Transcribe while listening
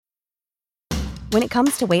When it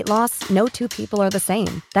comes to weight loss, no two people are the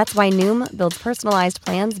same. That's why Noom builds personalized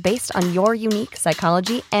plans based on your unique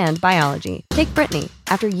psychology and biology. Take Brittany.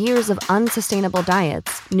 After years of unsustainable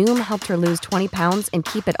diets, Noom helped her lose 20 pounds and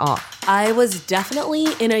keep it off. I was definitely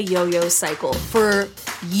in a yo-yo cycle for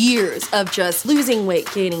years of just losing weight,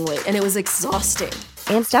 gaining weight, and it was exhausting.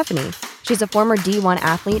 And Stephanie. She's a former D1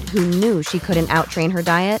 athlete who knew she couldn't outtrain her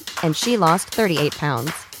diet, and she lost 38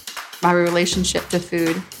 pounds. My relationship to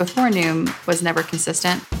food before Noom was never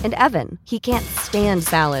consistent. And Evan, he can't stand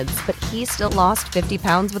salads, but he still lost 50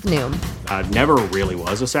 pounds with Noom. I never really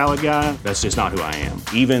was a salad guy. That's just not who I am.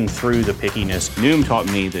 Even through the pickiness, Noom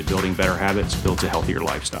taught me that building better habits builds a healthier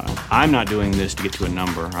lifestyle. I'm not doing this to get to a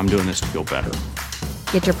number. I'm doing this to feel better.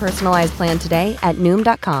 Get your personalized plan today at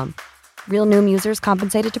Noom.com. Real Noom users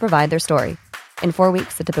compensated to provide their story. In 4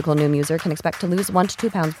 weeks, the typical Noom user can expect to lose 1 to 2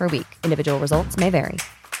 pounds per week. Individual results may vary.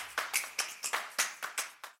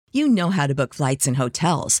 You know how to book flights and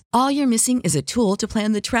hotels. All you're missing is a tool to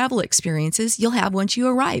plan the travel experiences you'll have once you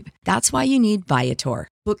arrive. That's why you need Viator.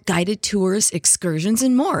 Book guided tours, excursions,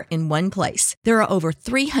 and more in one place. There are over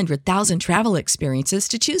 300,000 travel experiences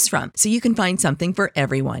to choose from, so you can find something for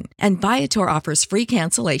everyone. And Viator offers free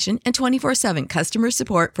cancellation and 24/7 customer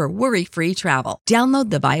support for worry-free travel.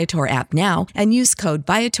 Download the Viator app now and use code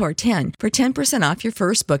Viator10 for 10% off your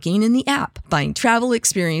first booking in the app. Find travel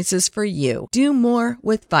experiences for you. Do more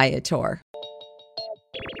with Viator.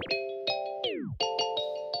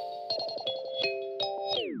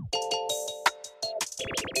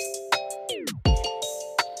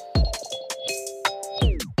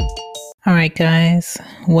 All right, guys,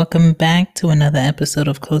 welcome back to another episode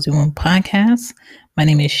of Cozy Womb Podcast. My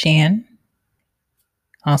name is Shan,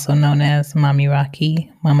 also known as Mommy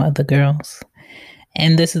Rocky, Mama of the Girls.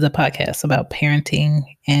 And this is a podcast about parenting.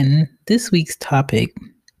 And this week's topic,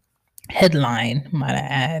 headline, might I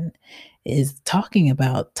add, is talking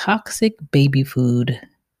about toxic baby food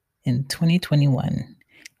in 2021.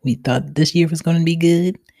 We thought this year was going to be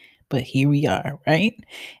good, but here we are, right?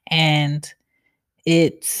 And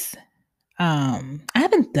it's I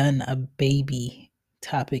haven't done a baby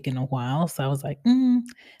topic in a while, so I was like, let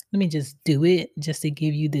me just do it just to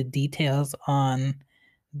give you the details on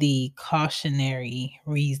the cautionary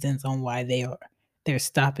reasons on why they're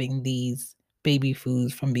stopping these baby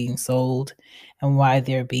foods from being sold and why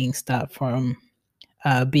they're being stopped from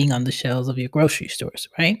being on the shelves of your grocery stores,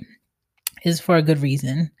 right? It's for a good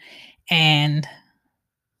reason. And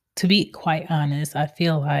to be quite honest, I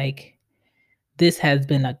feel like this has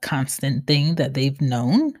been a constant thing that they've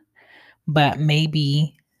known, but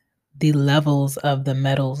maybe the levels of the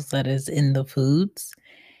metals that is in the foods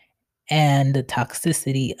and the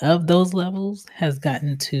toxicity of those levels has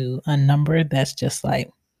gotten to a number that's just like,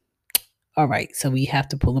 all right, so we have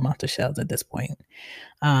to pull them off the shelves at this point.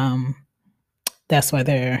 That's why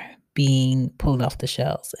they're being pulled off the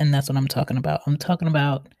shelves. And that's what I'm talking about. I'm talking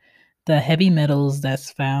about the heavy metals that's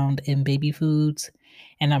found in baby foods.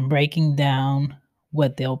 And I'm breaking down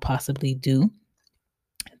what they'll possibly do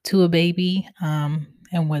to a baby and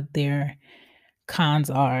what their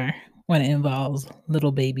cons are when it involves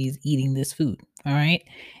little babies eating this food. All right.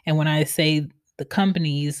 And when I say the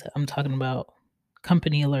companies, I'm talking about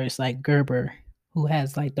company alerts like Gerber, who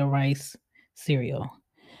has like the rice cereal,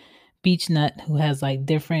 Beech Nut, who has like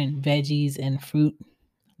different veggies and fruit,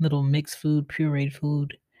 little mixed food, pureed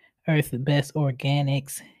food, Earth Best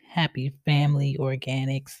Organics, Happy Family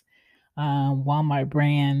Organics, Walmart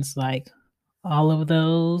brands, like all of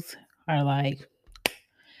those are like,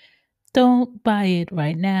 don't buy it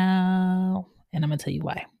right now. And I'm going to tell you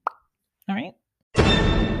why. All right.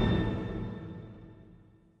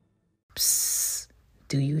 Psst.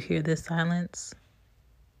 Do you hear this silence?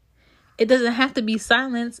 It doesn't have to be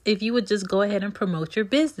silence if you would just go ahead and promote your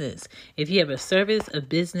business. If you have a service, a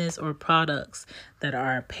business, or products that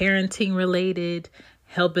are parenting related,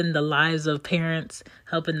 helping the lives of parents,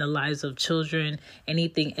 helping the lives of children,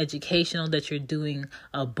 anything educational that you're doing,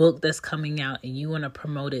 a book that's coming out and you want to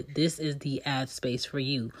promote it, this is the ad space for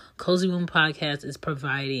you. Cozy Womb Podcast is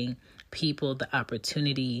providing people the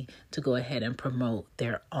opportunity to go ahead and promote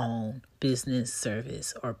their own business,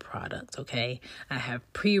 service, or product, okay? I have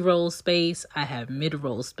pre-roll space, I have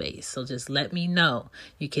mid-roll space, so just let me know.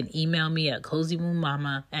 You can email me at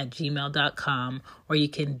cozywombbmama@gmail.com, or you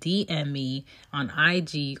can DM me on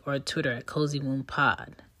IG or Twitter at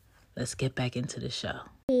cozywombbpod. Let's get back into the show.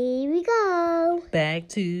 Here we go. Back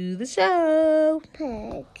to the show.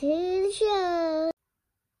 Back to the show.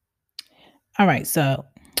 All right, so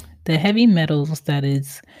the heavy metals that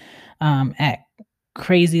is at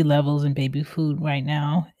crazy levels in baby food right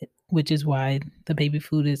now, which is why the baby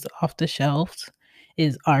food is off the shelves,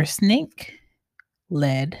 is arsenic,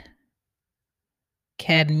 lead,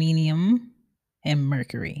 cadmium, and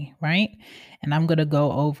mercury, right? And I'm going to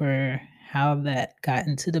go over how that got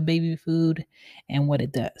into the baby food and what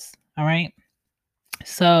it does. All right.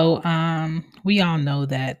 So we all know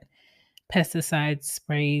that pesticide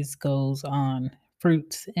sprays goes on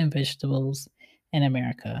fruits and vegetables in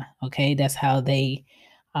America. Okay, that's how they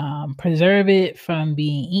preserve it from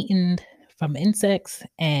being eaten from insects,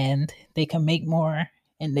 and they can make more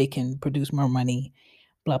and they can produce more money,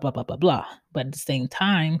 blah blah blah blah blah. But at the same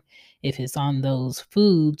time, if it's on those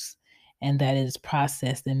foods and that is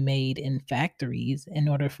processed and made in factories, in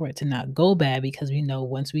order for it to not go bad, because we know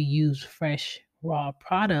once we use fresh raw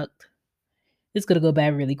product, it's going to go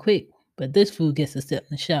bad really quick. But this food gets to sit on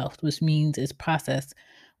the shelf, which means it's processed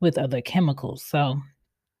with other chemicals. So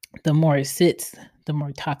the more it sits, the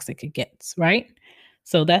more toxic it gets, right?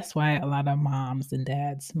 So that's why a lot of moms and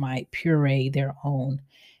dads might puree their own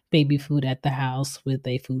baby food at the house with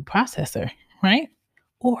a food processor, right?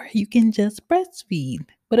 Or you can just breastfeed,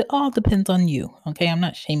 but it all depends on you, okay? I'm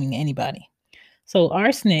not shaming anybody. So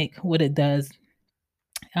arsenic, what it does,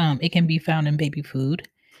 it can be found in baby food.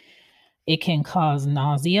 It can cause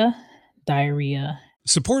nausea, diarrhea.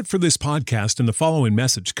 Support for this podcast and the following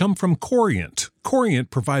message come from Corient. Corient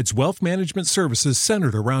provides wealth management services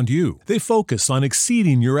centered around you. They focus on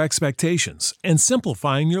exceeding your expectations and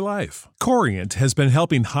simplifying your life. Corient has been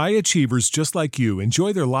helping high achievers just like you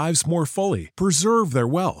enjoy their lives more fully, preserve their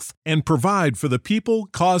wealth, and provide for the people,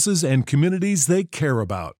 causes, and communities they care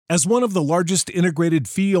about. As one of the largest integrated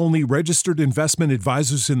fee-only registered investment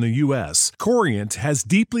advisors in the U.S., Corient has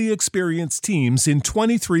deeply experienced teams in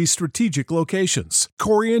 23 strategic locations.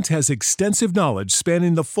 Corient has extensive knowledge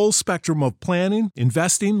spanning the full spectrum of planning,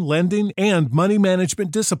 investing, lending, and money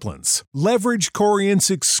management disciplines. Leverage Corient's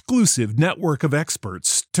exclusive network of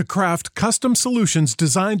experts to craft custom solutions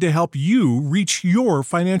designed to help you reach your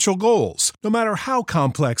financial goals, no matter how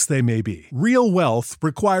complex they may be. Real wealth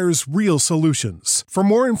requires real solutions. For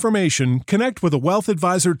more information, connect with a wealth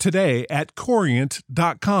advisor today at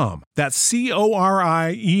Corient.com. That's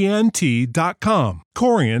Corient.com.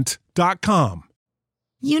 Corient.com.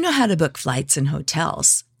 You know how to book flights and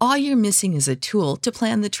hotels. All you're missing is a tool to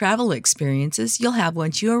plan the travel experiences you'll have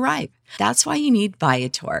once you arrive. That's why you need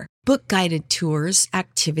Viator. Book guided tours,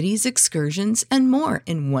 activities, excursions, and more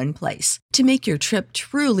in one place to make your trip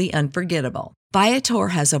truly unforgettable. Viator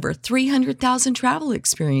has over 300,000 travel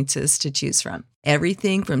experiences to choose from.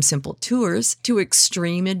 Everything from simple tours to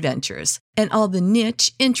extreme adventures and all the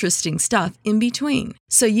niche, interesting stuff in between.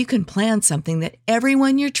 So you can plan something that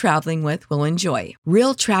everyone you're traveling with will enjoy.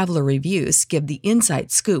 Real traveler reviews give the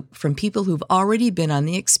inside scoop from people who've already been on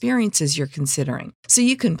the experiences you're considering. So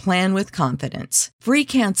you can plan with confidence. Free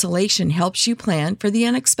cancellation helps you plan for the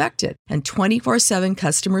unexpected. And 24/7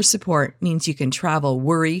 customer support means you can travel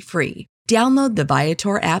worry-free. Download the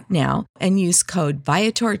Viator app now and use code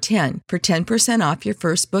Viator10 for 10% off your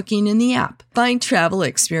first booking in the app. Find travel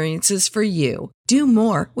experiences for you. Do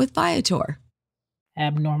more with Viator.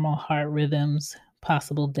 Abnormal heart rhythms,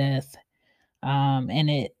 possible death, and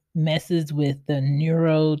it messes with the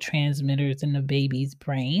neurotransmitters in the baby's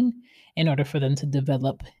brain in order for them to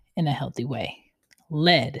develop in a healthy way.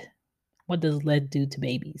 Lead. What does lead do to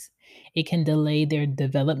babies? It can delay their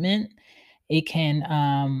development. It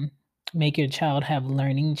can make your child have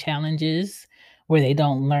learning challenges where they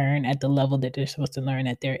don't learn at the level that they're supposed to learn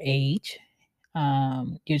at their age.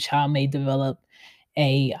 Your child may develop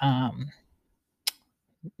a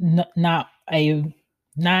not a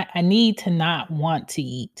need to not want to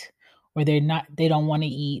eat, or they don't want to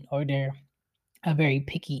eat, or they're a very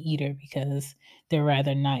picky eater because they'd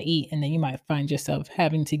rather not eat. And then you might find yourself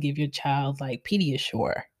having to give your child like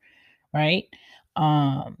Pediasure, right?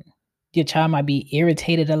 Your child might be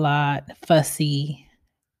irritated a lot, fussy.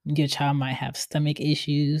 Your child might have stomach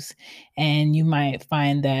issues, and you might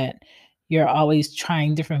find that you're always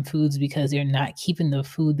trying different foods because you're not keeping the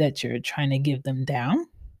food that you're trying to give them down.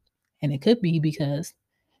 And it could be because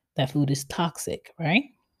that food is toxic, right?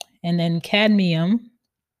 And then cadmium,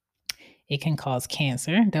 it can cause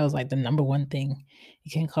cancer. That was like the number one thing.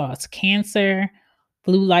 It can cause cancer,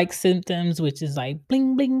 flu-like symptoms, which is like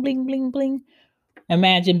bling, bling, bling, bling, bling.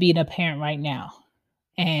 Imagine being a parent right now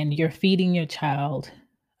and you're feeding your child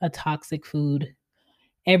a toxic food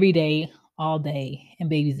every day, all day, and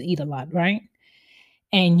babies eat a lot, right?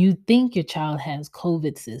 And you think your child has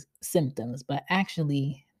COVID symptoms, but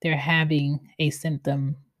actually they're having a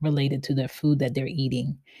symptom related to their food that they're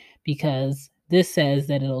eating, because this says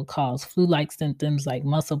that it'll cause flu-like symptoms like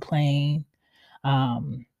muscle pain,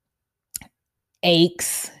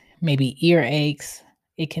 aches, maybe ear aches.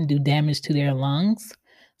 It can do damage to their lungs.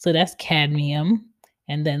 So that's cadmium.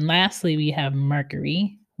 And then lastly, we have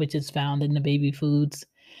mercury, which is found in the baby foods.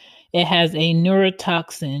 It has a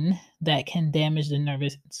neurotoxin that can damage the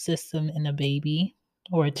nervous system in a baby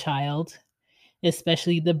or a child,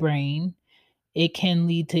 especially the brain. It can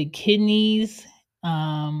lead to kidneys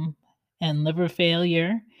and liver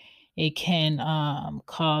failure. It can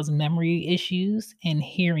cause memory issues and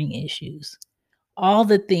hearing issues. All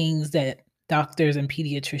the things that doctors and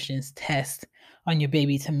pediatricians test on your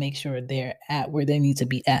baby to make sure they're at where they need to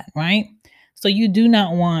be at, right? So you do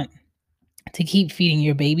not want to keep feeding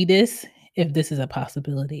your baby this if this is a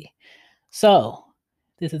possibility. So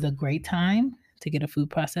this is a great time to get a food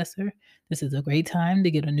processor. This is a great time to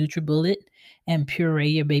get a NutriBullet and puree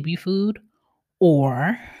your baby food,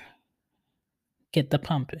 or get the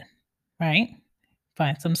pumping, right?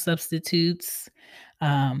 Find some substitutes,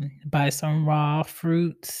 buy some raw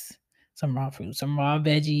fruits, some raw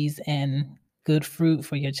veggies, and good fruit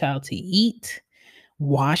for your child to eat.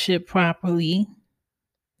 Wash it properly,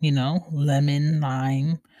 lemon,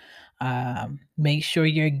 lime. Make sure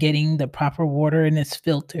you're getting the proper water and it's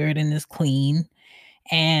filtered and it's clean.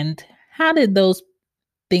 And how did those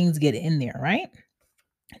things get in there, right?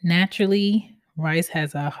 Naturally, rice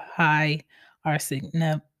has a high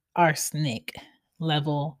arsenic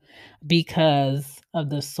level because of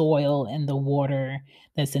the soil and the water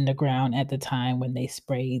that's in the ground at the time when they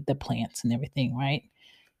sprayed the plants and everything, right?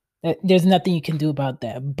 There's nothing you can do about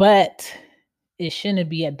that, but it shouldn't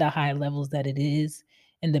be at the high levels that it is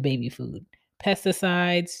in the baby food.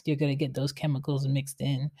 Pesticides, you're going to get those chemicals mixed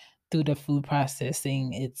in through the food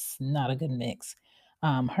processing. It's not a good mix.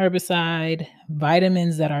 Herbicide,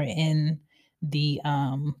 vitamins that are in the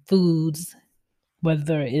foods,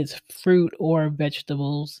 whether it's fruit or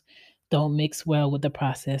vegetables, don't mix well with the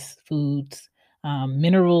processed foods.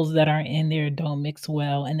 Minerals that are in there don't mix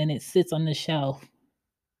well, and then it sits on the shelf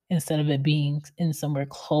instead of it being in somewhere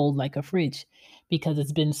cold like a fridge, because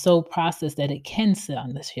it's been so processed that it can sit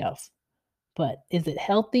on the shelf. But is it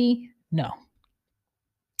healthy? No.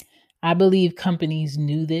 I believe companies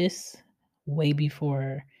knew this way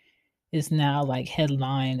before it's now like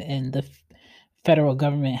headline, and the federal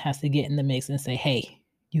government has to get in the mix and say, hey,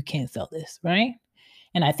 you can't sell this, right?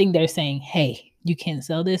 And I think they're saying, hey, you can't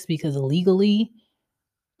sell this because legally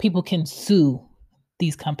people can sue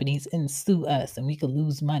these companies and sue us and we could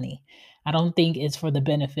lose money. I don't think it's for the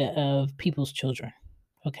benefit of people's children,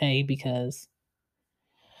 okay? Because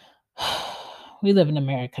we live in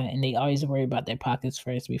America and they always worry about their pockets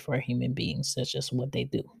first before human beings. That's just what they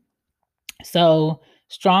do. So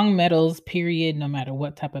strong metals, period, no matter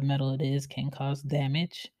what type of metal it is, can cause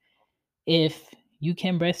damage. If you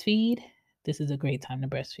can breastfeed, this is a great time to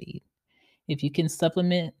breastfeed. If you can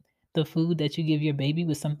supplement the food that you give your baby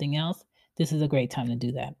with something else, this is a great time to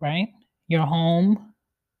do that, right? Your home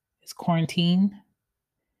is quarantined.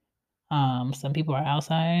 Some people are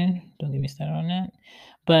outside. Don't get me started on that.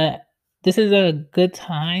 But this is a good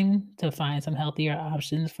time to find some healthier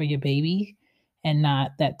options for your baby and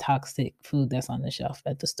not that toxic food that's on the shelf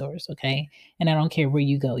at the stores, okay? And I don't care where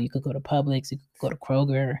you go. You could go to Publix, you could go to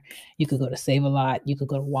Kroger, you could go to Save-A-Lot, you could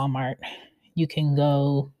go to Walmart, you can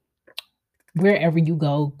go wherever you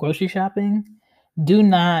go grocery shopping. Do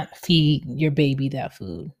not feed your baby that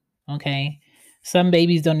food, okay? Some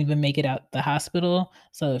babies don't even make it out the hospital.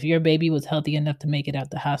 So if your baby was healthy enough to make it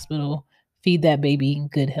out the hospital, feed that baby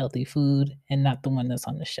good, healthy food and not the one that's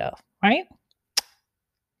on the shelf, right?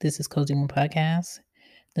 This is Cozy One Podcast.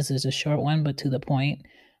 This is a short one, but to the point.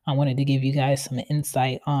 I wanted to give you guys some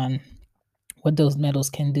insight on what those metals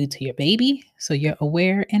can do to your baby so you're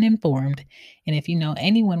aware and informed. And if you know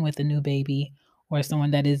anyone with a new baby or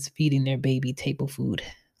someone that is feeding their baby table food,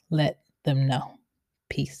 let them know.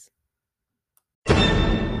 Peace.